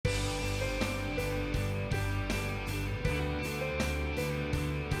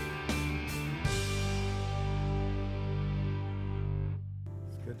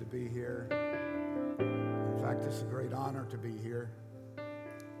to be here. In fact, it's a great honor to be here.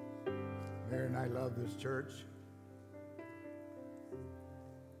 Mary and I love this church.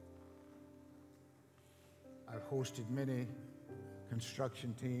 I've hosted many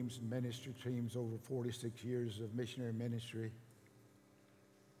construction teams and ministry teams over 46 years of missionary ministry.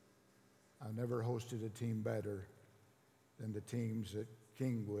 I've never hosted a team better than the teams that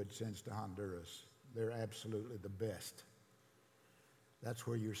Kingwood sends to Honduras. They're absolutely the best. That's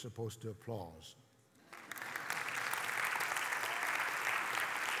where you're supposed to applaud.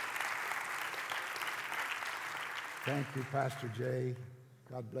 Thank you, Pastor Jay.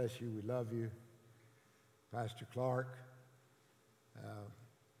 God bless you. We love you. Pastor Clark.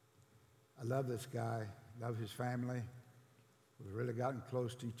 I love this guy. Love his family. We've really gotten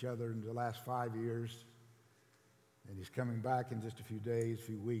close to each other in the last 5 years. And he's coming back in just a few days, a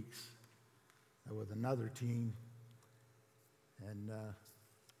few weeks, with another team. And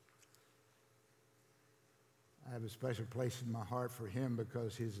I have a special place in my heart for him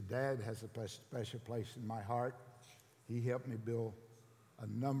because his dad has a special place in my heart. He helped me build a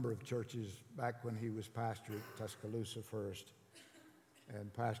number of churches back when he was pastor at Tuscaloosa first.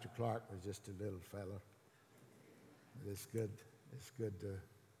 And Pastor Clark was just a little fella. It's good to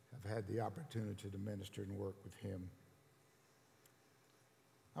have had the opportunity to minister and work with him.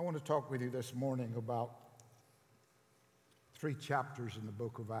 I want to talk with you this morning about 3 chapters in the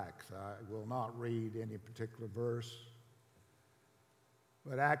book of Acts. I will not read any particular verse,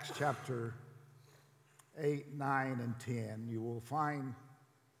 but Acts chapter 8, 9, and 10, you will find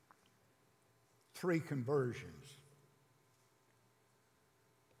 3 conversions.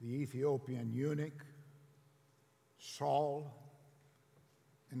 The Ethiopian eunuch, Saul,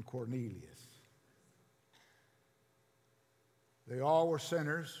 and Cornelius. They all were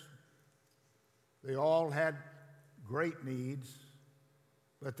sinners. They all had great needs,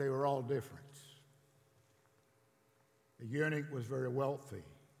 but they were all different. The eunuch was very wealthy.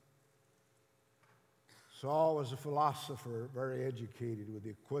 Saul was a philosopher, very educated with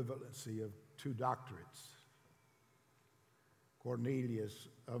the equivalency of 2 doctorates. Cornelius,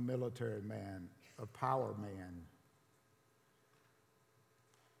 a military man, a power man.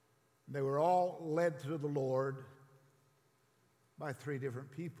 They were all led to the Lord by 3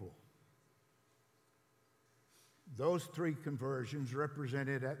 different people. Those 3 conversions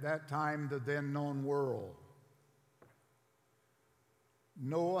represented at that time the then known world.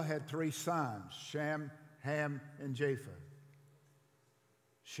 Noah had 3 sons, Shem, Ham, and Japheth.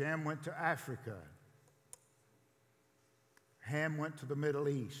 Shem went to Africa. Ham went to the Middle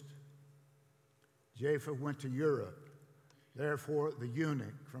East. Japheth went to Europe. Therefore, the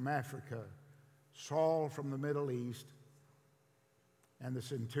eunuch from Africa, Saul from the Middle East, and the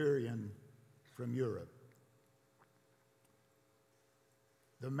centurion from Europe.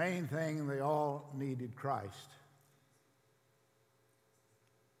 The main thing, they all needed Christ.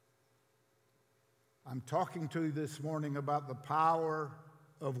 I'm talking to you this morning about the power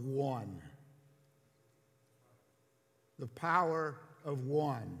of one. The power of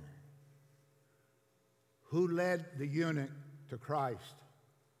one. Who led the eunuch to Christ?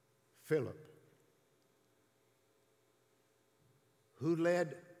 Philip. Who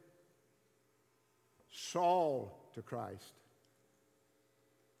led Saul to Christ?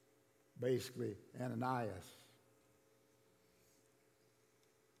 Basically, Ananias.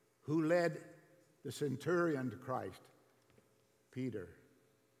 Who led the centurion to Christ? Peter.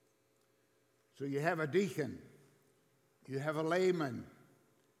 So you have a deacon, you have a layman,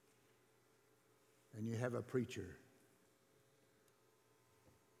 and you have a preacher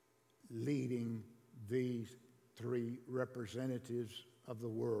leading these 3 representatives of the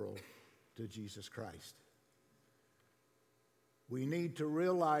world to Jesus Christ. We need to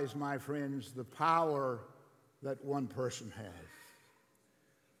realize, my friends, the power that one person has.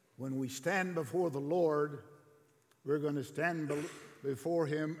 When we stand before the Lord, we're going to stand before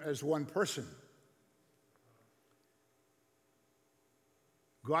Him as one person.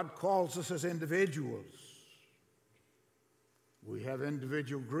 God calls us as individuals. We have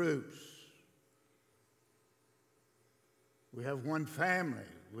individual groups. We have one family.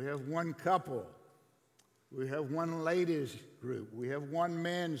 We have one couple. We have one ladies group. We have one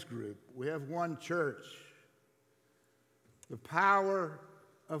men's group. We have one church. The power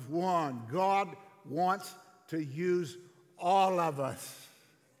of one. God wants to use all of us.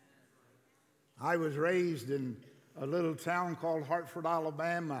 I was raised in a little town called Hartford,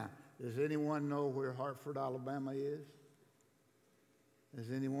 Alabama. Does anyone know where Hartford, Alabama is? Has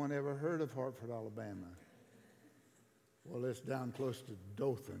anyone ever heard of Hartford, Alabama? Well, it's down close to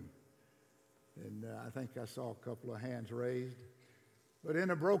Dothan. And I think I saw a couple of hands raised. but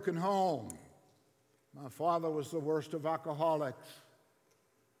in a broken home. My father was the worst of alcoholics.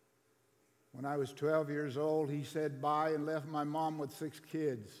 When I was 12 years old, he said bye and left my mom with 6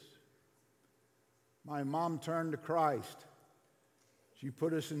 kids. My mom turned to Christ. She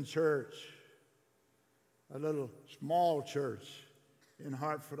put us in church, a little small church in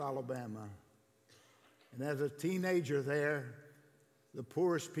Hartford, Alabama. And as a teenager there, the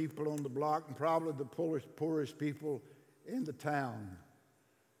poorest people on the block and probably the poorest people in the town,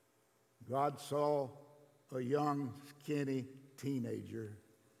 God saw a young, skinny teenager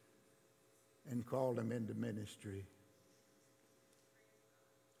and called him into ministry.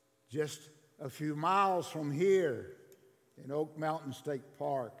 Just a few miles from here in Oak Mountain State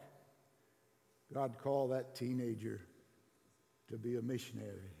Park, God called that teenager to be a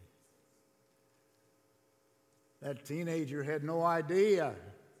missionary. That teenager had no idea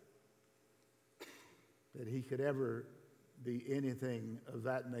that he could ever be anything of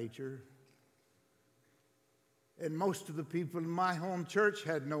that nature. And most of the people in my home church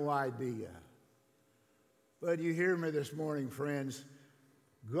had no idea. But you hear me this morning, friends.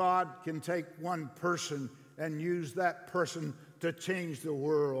 God can take one person and use that person to change the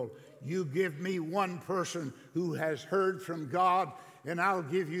world. You give me one person who has heard from God, and I'll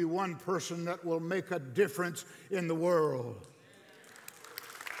give you one person that will make a difference in the world.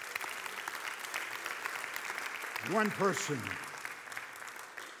 One person.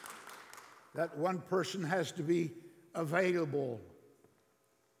 That one person has to be available,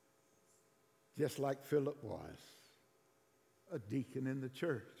 just like Philip was, a deacon in the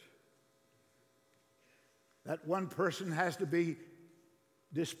church. That one person has to be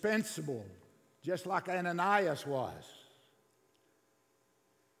dispensable, just like Ananias was.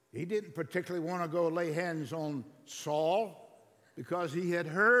 He didn't particularly want to go lay hands on Saul because he had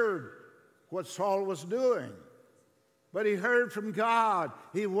heard what Saul was doing. But he heard from God.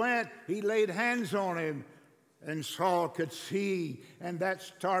 He went, he laid hands on him, and Saul could see, and that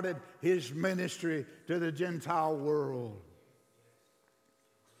started his ministry to the Gentile world.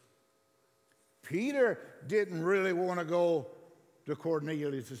 Peter didn't really want to go to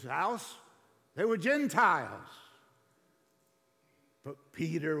Cornelius' house. They were Gentiles. But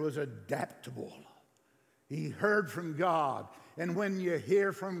Peter was adaptable. He heard from God. And when you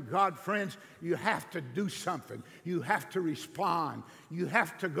hear from God, friends, you have to do something. You have to respond. You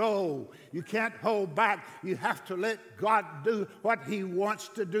have to go. You can't hold back. You have to let God do what He wants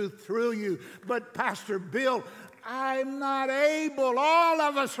to do through you. But Pastor Bill, I'm not able. All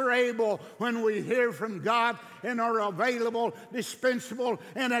of us are able when we hear from God and are available, dispensable,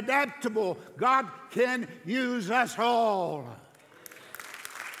 and adaptable. God can use us all.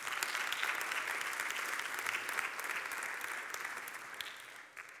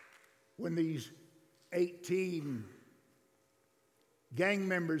 When these 18 gang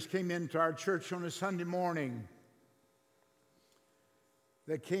members came into our church on a Sunday morning,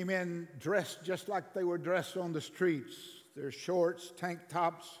 they came in dressed just like they were dressed on the streets. Their shorts, tank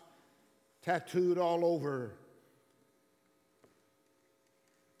tops, tattooed all over.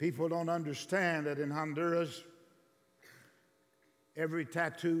 People don't understand that in Honduras, every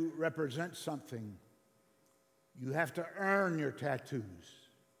tattoo represents something. You have to earn your tattoos.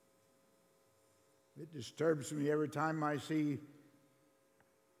 It disturbs me every time I see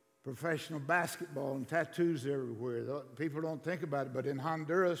professional basketball and tattoos everywhere. People don't think about it, but in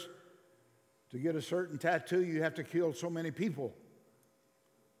Honduras, to get a certain tattoo, you have to kill so many people.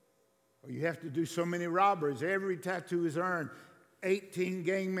 Or you have to do so many robberies. Every tattoo is earned. 18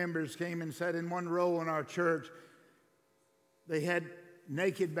 gang members came and sat in one row in our church. They had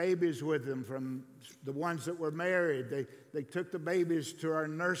naked babies with them from the ones that were married. They took the babies to our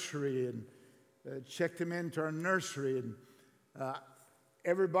nursery and checked them into our nursery, and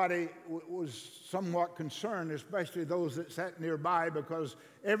everybody was somewhat concerned, especially those that sat nearby, because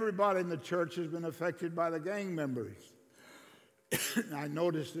everybody in the church has been affected by the gang members. I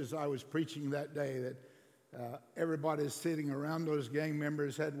noticed as I was preaching that day that everybody sitting around those gang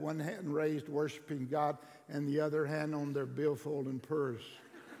members had one hand raised worshiping God and the other hand on their billfold and purse.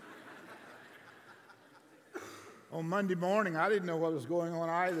 On Monday morning, I didn't know what was going on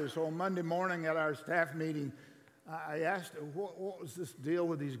either. So on Monday morning at our staff meeting, I asked, what was this deal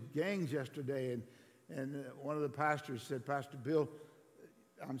with these gangs yesterday? And one of the pastors said, Pastor Bill,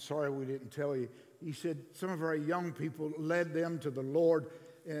 I'm sorry we didn't tell you. He said some of our young people led them to the Lord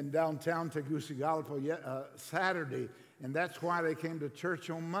in downtown Tegucigalpa Saturday, and that's why they came to church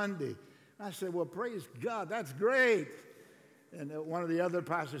on Monday. I said, well, praise God, that's great. And one of the other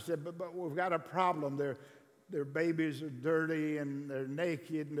pastors said, but we've got a problem. Their babies are dirty and they're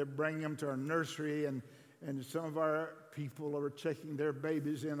naked, and they're bringing them to our nursery, and some of our people are taking their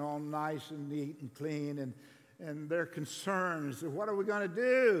babies in all nice and neat and clean, and their concerns. What are we going to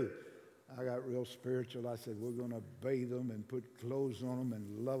do? I got real spiritual. I said, we're going to bathe them and put clothes on them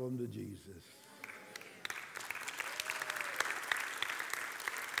and love them to Jesus.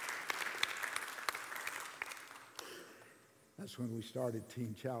 That's when we started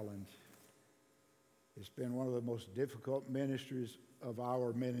Teen Challenge. It's been one of the most difficult ministries of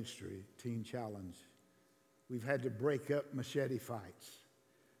our ministry, Teen Challenge. We've had to break up machete fights.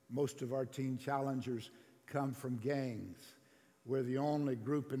 Most of our Teen Challengers come from gangs. We're the only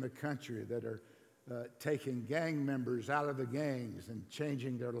group in the country that are taking gang members out of the gangs and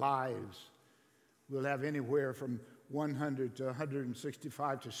changing their lives. We'll have anywhere from 100 to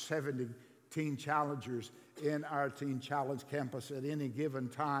 165 to 70 Teen Challengers in our Teen Challenge campus at any given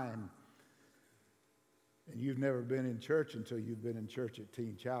time. And you've never been in church until you've been in church at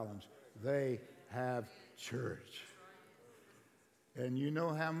Teen Challenge. They have church. And you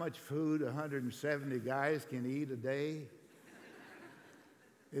know how much food 170 guys can eat a day?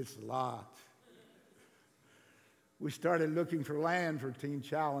 It's a lot. We started looking for land for Teen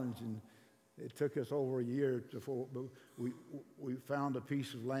Challenge, and it took us over a year before we found a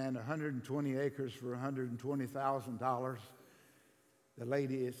piece of land, 120 acres for $120,000. The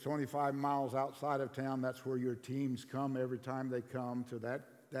lady is 25 miles outside of town. That's where your teams come every time they come to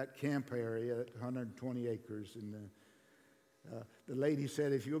that camp area at 120 acres. And the lady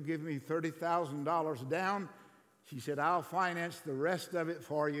said, if you'll give me $30,000 down, she said, I'll finance the rest of it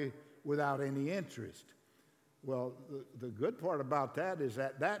for you without any interest. Well, the good part about that is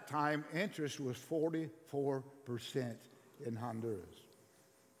at that time, interest was 44% in Honduras.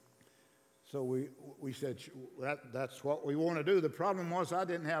 So we said, that's what we want to do. The problem was I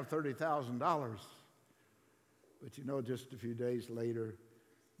didn't have $30,000. But you know, just a few days later,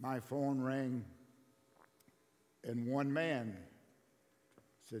 my phone rang, and one man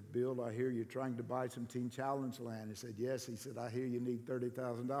said, Bill, I hear you're trying to buy some Teen Challenge land. He said, yes. He said, I hear you need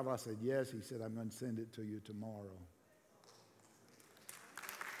 $30,000. I said, yes. He said, I'm going to send it to you tomorrow.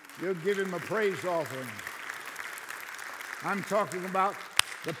 You'll give him a praise offering. I'm talking about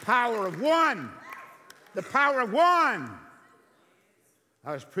the power of one. The power of one.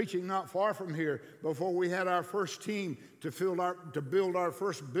 I was preaching not far from here before we had our first team to build our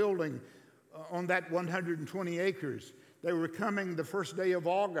first building on that 120 acres. They were coming the first day of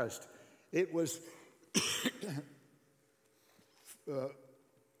August. It was the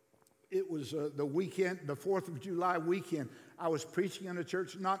weekend, the 4th of July weekend. I was preaching in a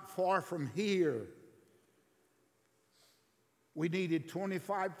church not far from here. We needed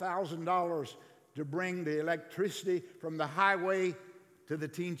 $25,000 to bring the electricity from the highway to the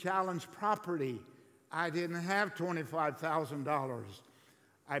Teen Challenge property. I didn't have $25,000.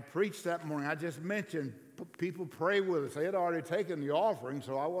 I preached that morning. I just mentioned people pray with us. They had already taken the offering,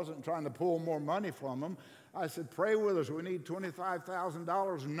 so I wasn't trying to pull more money from them. I said, pray with us. We need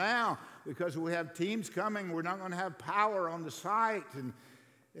 $25,000 now because we have teams coming. We're not going to have power on the site.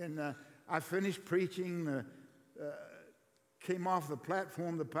 And I finished preaching, came off the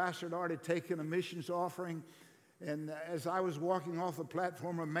platform. The pastor had already taken a missions offering. And as I was walking off the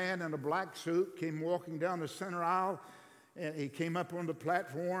platform, a man in a black suit came walking down the center aisle. And he came up on the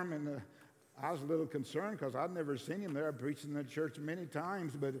platform, and I was a little concerned because I'd never seen him there. I preached in that church many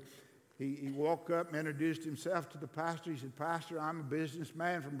times, but he walked up and introduced himself to the pastor. He said, Pastor, I'm a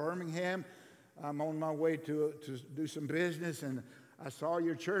businessman from Birmingham. I'm on my way to do some business, and I saw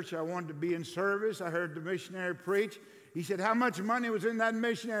your church. I wanted to be in service. I heard the missionary preach. He said, how much money was in that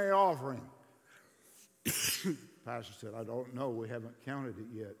missionary offering? Pastor said, I don't know. We haven't counted it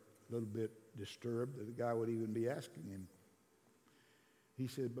yet. A little bit disturbed that the guy would even be asking him. He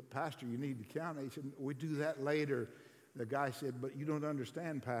said, but Pastor, you need to count it. He said, we do that later. The guy said, but you don't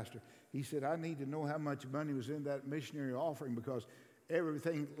understand, Pastor. He said, I need to know how much money was in that missionary offering because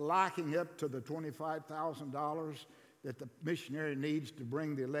everything locking up to the $25,000 that the missionary needs to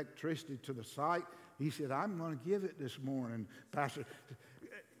bring the electricity to the site. He said, I'm going to give it this morning, Pastor.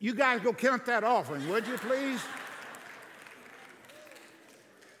 You guys go count that offering, would you please?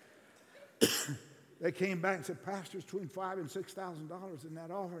 They came back and said, Pastor, it's between $5,000 and $6,000 in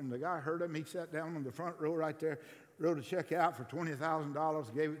that offering. The guy heard him. He sat down on the front row right there, wrote a check out for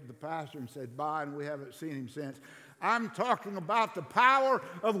 $20,000, gave it to the pastor and said bye, and we haven't seen him since. I'm talking about the power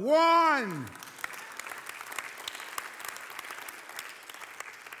of one.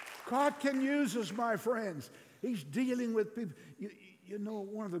 God can use us, my friends. He's dealing with people. You know,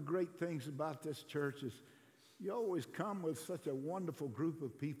 one of the great things about this church is you always come with such a wonderful group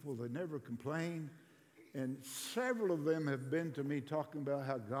of people that never complain. And several of them have been to me talking about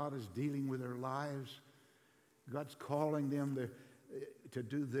how God is dealing with their lives. God's calling them to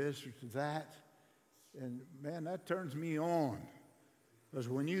do this or to that. And man, that turns me on. Because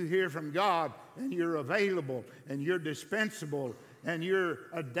when you hear from God and you're available and you're dispensable and you're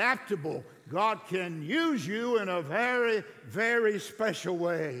adaptable, God can use you in a very, very special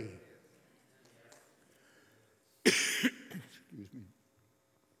way. Excuse me.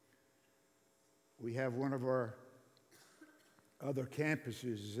 We have one of our other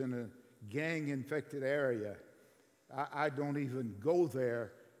campuses in a gang-infected area. I don't even go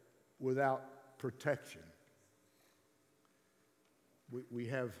there without protection. We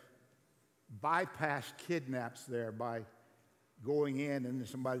have bypassed kidnaps there by going in and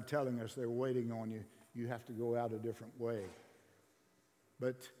somebody telling us they're waiting on you. You have to go out a different way.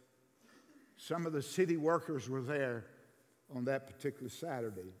 But some of the city workers were there on that particular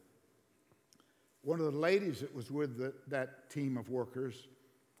Saturday. One of the ladies that was with that team of workers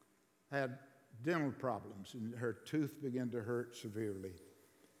had dental problems, and her tooth began to hurt severely.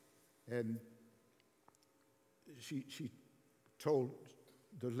 And she told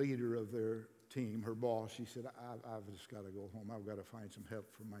the leader of their team, her boss, she said, I've just got to go home. I've got to find some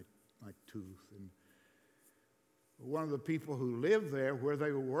help for my tooth. And one of the people who lived there where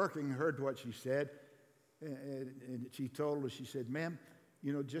they were working heard what she said, and she told her, she said, ma'am,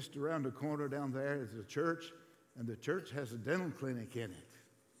 you know, just around the corner down there is a church, and the church has a dental clinic in it.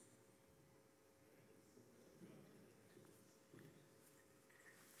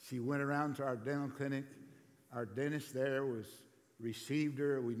 She went around to our dental clinic. Our dentist there received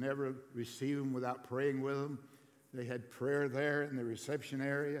her. We never received them without praying with them. They had prayer there in the reception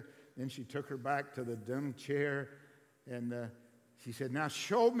area. Then she took her back to the dental chair, and she said, now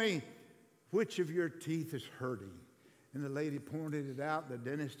show me which of your teeth is hurting. And the lady pointed it out. The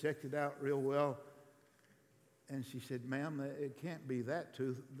dentist checked it out real well. And she said, ma'am, it can't be that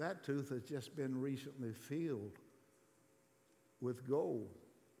tooth. That tooth has just been recently filled with gold.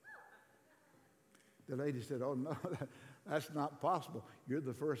 The lady said, oh, no, that's not possible. You're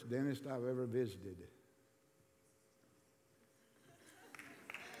the first dentist I've ever visited.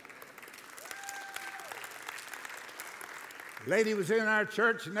 Lady was in our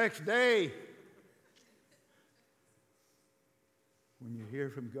church the next day. When you hear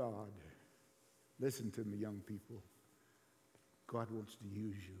from God, listen to me, young people. God wants to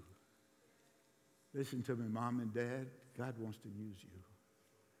use you. Listen to me, mom and dad. God wants to use you.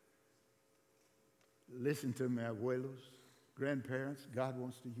 Listen to me, abuelos, grandparents. God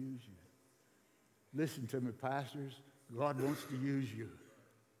wants to use you. Listen to me, pastors. God wants to use you.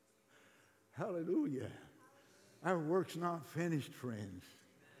 Hallelujah. Our work's not finished, friends.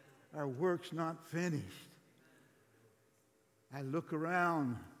 Our work's not finished. I look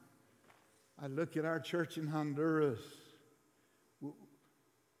around. I look at our church in Honduras.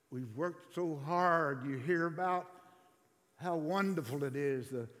 We've worked so hard. You hear about how wonderful it is,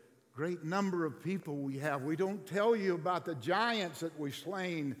 the great number of people we have. We don't tell you about the giants that we've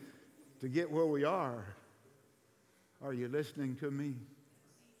slain to get where we are. Are you listening to me?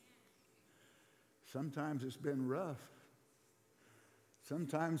 Sometimes it's been rough.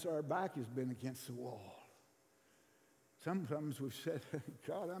 Sometimes our back has been against the wall. Sometimes we've said,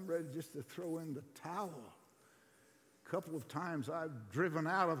 God, I'm ready just to throw in the towel. A couple of times I've driven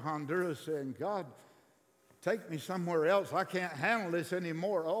out of Honduras saying, God, take me somewhere else. I can't handle this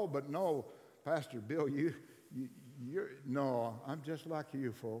anymore. Oh, but no, Pastor Bill, no, I'm just like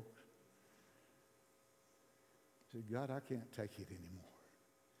you folks. I said, God, I can't take it anymore.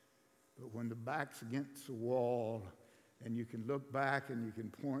 But when the back's against the wall and you can look back and you can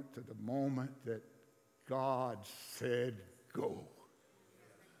point to the moment that God said, go.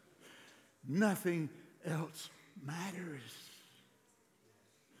 Nothing else matters.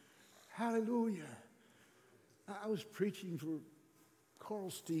 Hallelujah. I was preaching for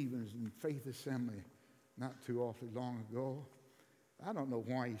Carl Stevens in Faith Assembly not too awfully long ago. I don't know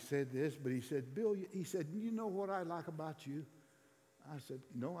why he said this, but he said, Bill, he said, you know what I like about you? I said,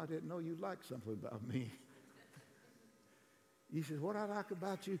 no, I didn't know you liked something about me. He said, what I like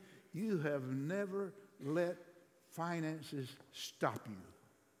about you, you have never let finances stop you.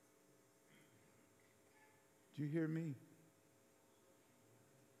 Do you hear me?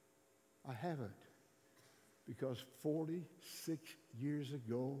 I haven't. Because 46 years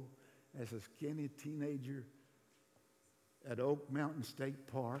ago, as a skinny teenager at Oak Mountain State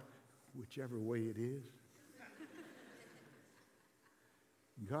Park, whichever way it is,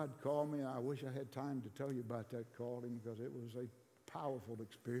 God called me. I wish I had time to tell you about that calling because it was a powerful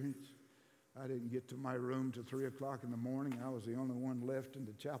experience. I didn't get to my room till 3 o'clock in the morning. I was the only one left in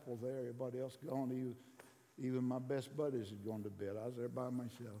the chapel there. Everybody else gone. Even my best buddies had gone to bed. I was there by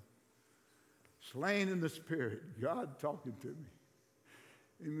myself. slain in the Spirit, God talking to me.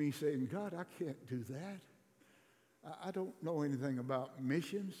 And me saying, God, I can't do that. I don't know anything about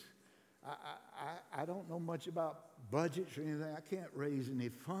missions. I don't know much about budgets or anything. I can't raise any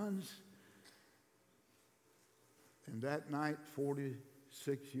funds. And that night,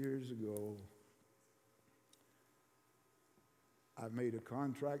 46 years ago, I made a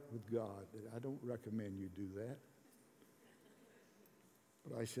contract with God that I don't recommend you do that.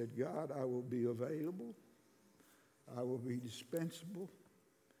 But I said, God, I will be available. I will be dispensable.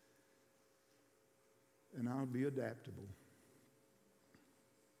 And I'll be adaptable.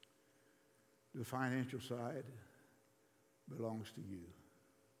 The financial side belongs to you.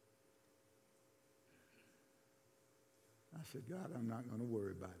 I said, God, I'm not going to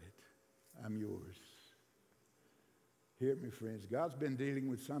worry about it. I'm yours. Hear me, friends. God's been dealing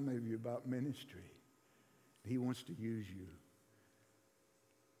with some of you about ministry. He wants to use you.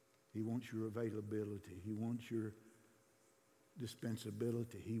 He wants your availability. He wants your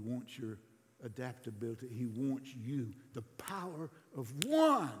dispensability. He wants your adaptability. He wants you, the power of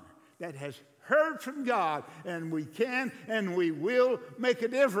one that has heard from God, and we can and we will make a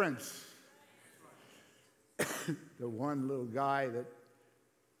difference. The one little guy that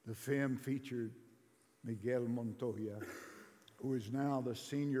the film featured, Miguel Montoya, who is now the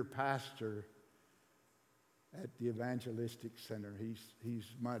senior pastor at the Evangelistic Center. He's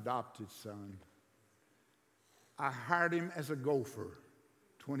my adopted son. I hired him as a gopher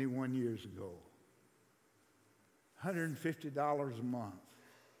 21 years ago. $150 a month.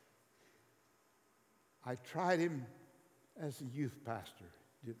 I tried him as a youth pastor.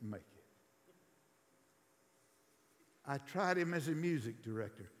 Didn't make it. I tried him as a music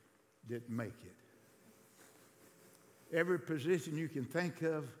director. Didn't make it. Every position you can think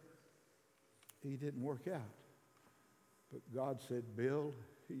of, he didn't work out. But God said, Bill,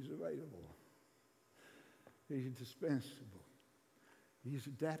 he's available. He's dispensable. He's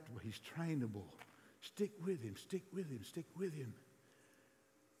adaptable. He's trainable. Stick with him. Stick with him. Stick with him.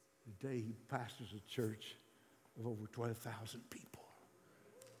 Today he pastors a church of over 12,000 people.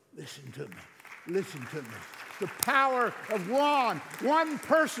 Listen to me. Listen to me. The power of one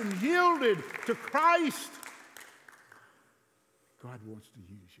person yielded to Christ. God wants to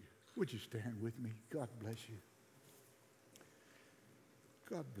use you. Would you stand with me? God bless you.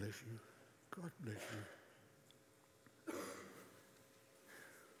 God bless you. God bless you.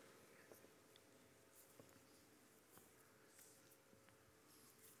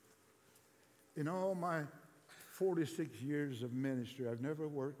 In all my 46 years of ministry, I've never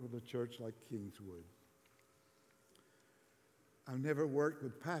worked with a church like Kingswood. I've never worked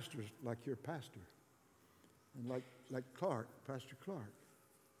with pastors like your pastor and like Clark, Pastor Clark.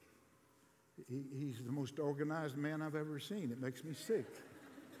 He's the most organized man I've ever seen. It makes me sick.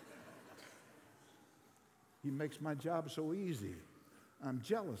 He makes my job so easy. I'm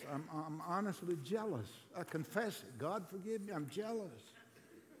jealous. I'm honestly jealous. I confess it. God forgive me. I'm jealous.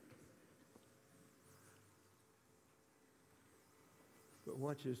 But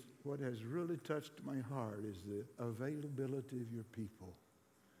what has really touched my heart is the availability of your people.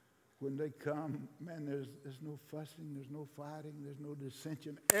 When they come, man, there's no fussing, there's no fighting, there's no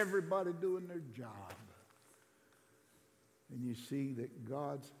dissension. Everybody doing their job. And you see that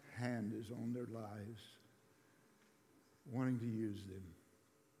God's hand is on their lives, wanting to use them.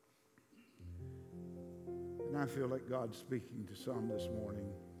 And I feel like God's speaking to some this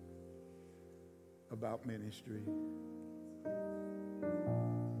morning about ministry.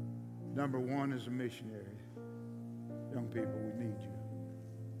 Number one is a missionary. Young people, we need you.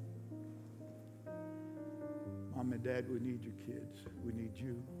 Mom and Dad, we need your kids. We need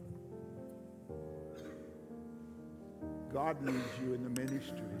you. God needs you in the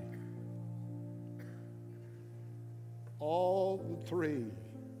ministry. All the three,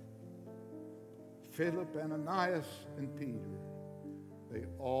 Philip, Ananias, and Peter, they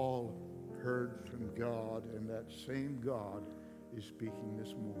all heard from God, and that same God is speaking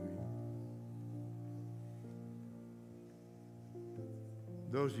this morning.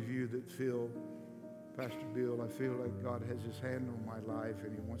 Those of you that feel, Pastor Bill, I feel like God has his hand on my life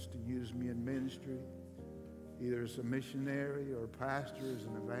and he wants to use me in ministry, either as a missionary or a pastor, as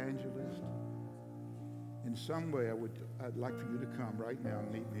an evangelist. In some way, I'd like for you to come right now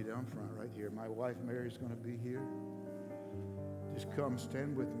and meet me down front right here. My wife Mary's going to be here. Just come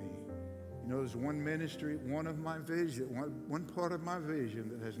stand with me. You know, there's one ministry, one part of my vision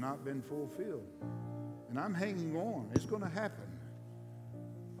that has not been fulfilled. And I'm hanging on. It's going to happen.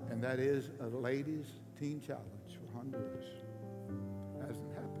 And that is a ladies' teen challenge for Honduras. It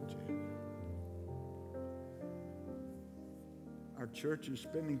hasn't happened yet. Our church is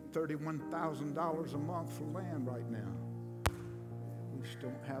spending $31,000 a month for land right now. We just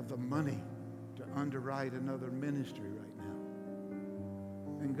don't have the money to underwrite another ministry right now.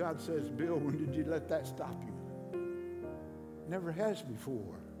 And God says, Bill, when did you let that stop you? Never has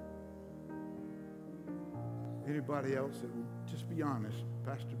before. Anybody else that would just be honest,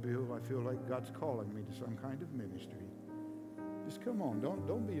 Pastor Bill, I feel like God's calling me to some kind of ministry. Just come on,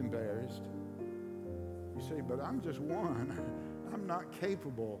 don't be embarrassed. You say, but I'm just one. I'm not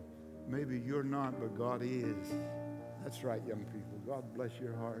capable. Maybe you're not, but God is. That's right, young people. God bless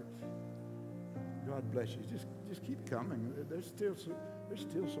your hearts. God bless you. Just keep coming. There's still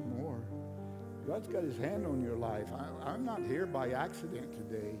some more. God's got his hand on your life. I'm not here by accident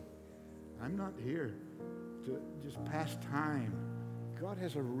today. I'm not here to just pass time. God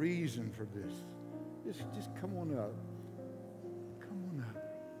has a reason for this. Just come on up. Come on up.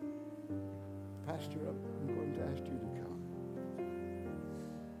 Pastor, I'm going to ask you to come.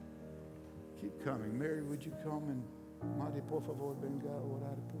 Keep coming. Mary, would you come and Mate, por favor, venga a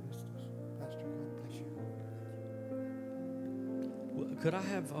orar por estos. Pastor, God bless you. Well, could I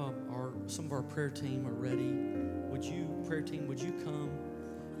have some of our prayer team are ready? Prayer team, would you come?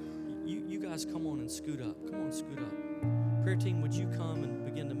 You guys come on and scoot up. Come on, scoot up. Prayer team, would you come and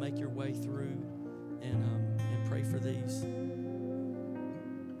begin to make your way through and pray for these?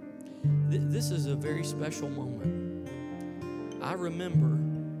 This is a very special moment. I remember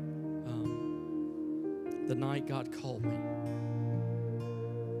the night God called me.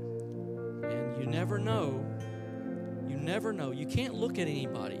 And you never know. You can't look at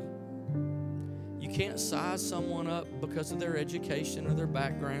anybody. You can't size someone up because of their education or their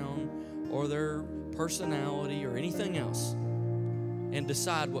background or their personality or anything else and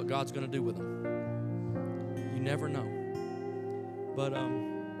decide what God's going to do with them. You never know. But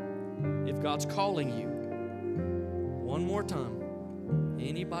if God's calling you, one more time,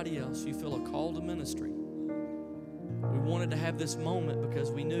 anybody else, you feel a call to ministry. We wanted to have this moment because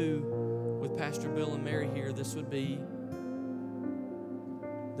we knew with Pastor Bill and Mary here,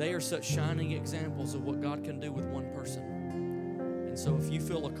 they are such shining examples of what God can do with one person. And so if you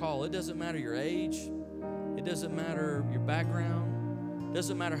feel a call, it doesn't matter your age, it doesn't matter your background, it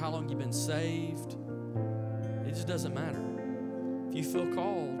doesn't matter how long you've been saved, it just doesn't matter. If you feel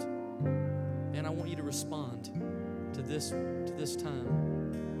called, and I want you to respond to this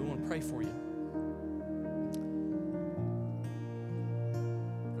time, we want to pray for you.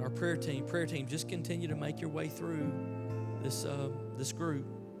 Our prayer team, just continue to make your way through this group.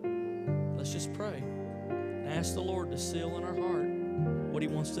 Let's just pray and ask the Lord to seal in our heart what He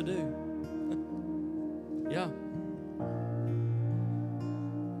wants to do. Yeah.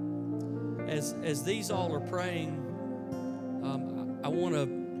 As these all are praying, I want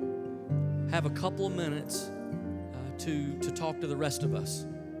to have a couple of minutes to talk to the rest of us.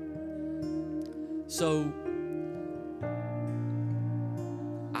 So,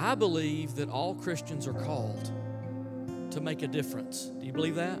 I believe that all Christians are called to make a difference. Do you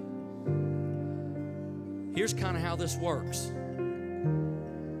believe that? Here's kind of how this works.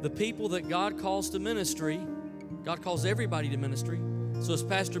 The people that God calls to ministry, God calls everybody to ministry. So as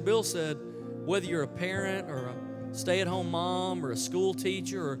Pastor Bill said, whether you're a parent or a stay-at-home mom or a school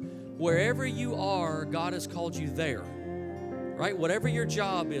teacher or wherever you are, God has called you there. Right? Whatever your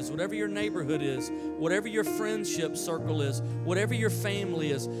job is, whatever your neighborhood is, whatever your friendship circle is, whatever your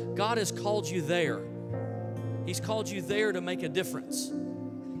family is, God has called you there. He's called you there to make a difference.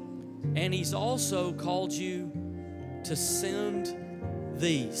 And He's also called you to send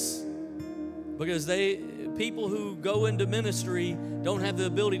these. Because people who go into ministry don't have the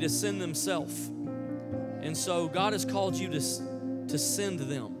ability to send themselves. And so God has called you to send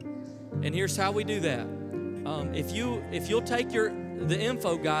them. And here's how we do that. If you'll take the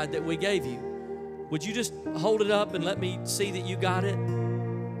info guide that we gave you, would you just hold it up and let me see that you got it?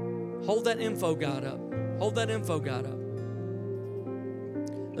 Hold that info guide up. Hold that info guide up.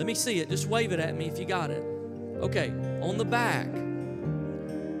 Let me see it. Just wave it at me if you got it. Okay, on the back,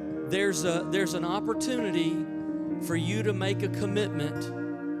 there's an opportunity for you to make a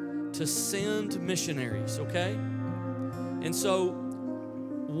commitment to send missionaries, okay? And so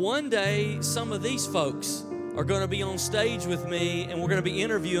one day, some of these folks are going to be on stage with me and we're going to be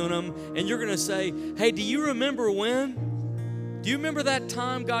interviewing them, and you're going to say, hey, do you remember when? Do you remember that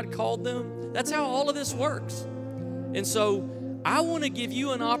time God called them? That's how all of this works. And so I want to give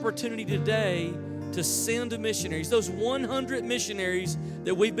you an opportunity today to send missionaries. Those 100 missionaries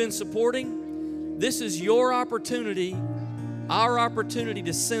that we've been supporting, this is your opportunity, our opportunity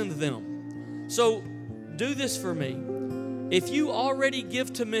to send them. So do this for me. If you already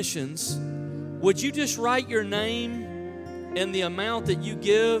give to missions, would you just write your name in the amount that you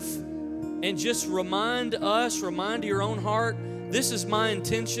give, and just remind your own heart, this is my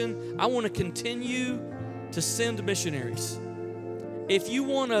intention. I want to continue to send missionaries. If you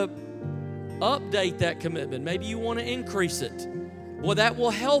want to update that commitment, maybe you want to increase it, well, that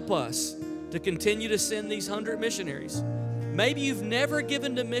will help us to continue to send these 100 missionaries. Maybe you've never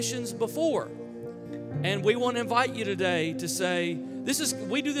given to missions before, and we want to invite you today to say,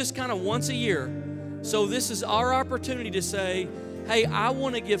 we do this kind of once a year, so this is our opportunity to say, hey, I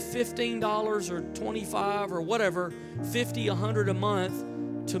want to give $15 or $25 or whatever, $50, $100 a month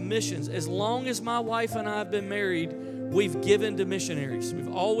to missions. As long as my wife and I have been married, we've given to missionaries.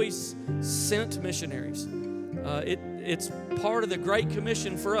 We've always sent missionaries. It's part of the Great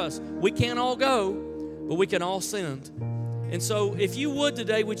Commission for us. We can't all go, but we can all send. And so if you would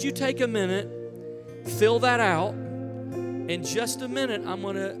today, would you take a minute, fill that out. In just a minute, I'm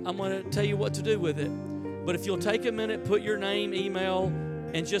gonna tell you what to do with it. But if you'll take a minute, put your name, email,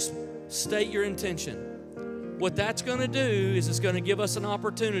 and just state your intention. What that's going to do is it's going to give us an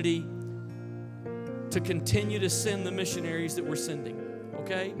opportunity to continue to send the missionaries that we're sending,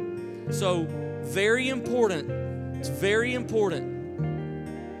 okay? So, very important. It's very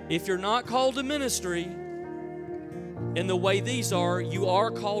important. If you're not called to ministry in the way these are, you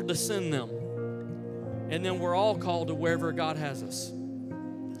are called to send them. And then we're all called to wherever God has us.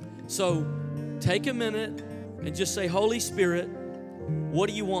 So, take a minute and just say, Holy Spirit, what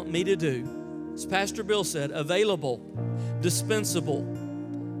do you want me to do? As Pastor Bill said, available, dispensable,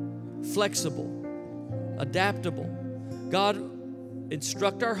 flexible, adaptable. God,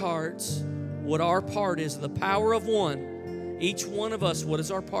 instruct our hearts what our part is, the power of one. Each one of us, what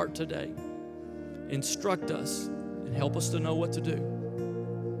is our part today? Instruct us and help us to know what to do.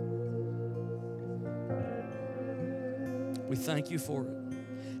 We thank you for it.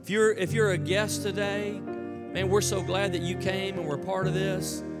 If you're a guest today, man, we're so glad that you came and we're part of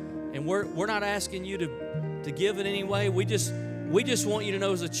this. And we're not asking you to give in any way. We just want you to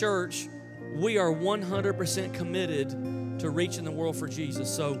know as a church, we are 100% committed to reaching the world for Jesus.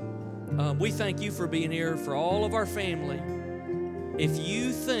 So we thank you for being here, for all of our family. If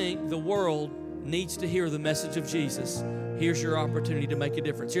you think the world needs to hear the message of Jesus, here's your opportunity to make a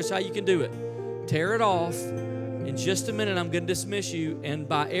difference. Here's how you can do it. Tear it off. In just a minute, I'm going to dismiss you, and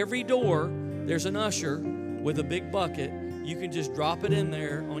by every door, there's an usher with a big bucket. You can just drop it in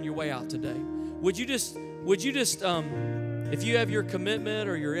there on your way out today. Would you just, if you have your commitment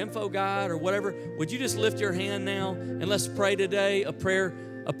or your info guide or whatever, would you just lift your hand now and let's pray today a prayer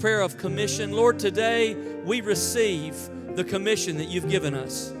of commission. Lord, today we receive the commission that you've given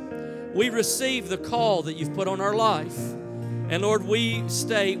us. We receive the call that you've put on our life. And Lord, we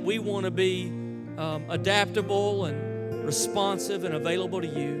state we want to be adaptable and responsive and available to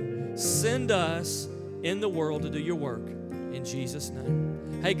you. Send us in the world to do your work. In Jesus'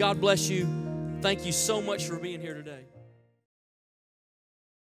 name. Hey, God bless you. Thank you so much for being here today.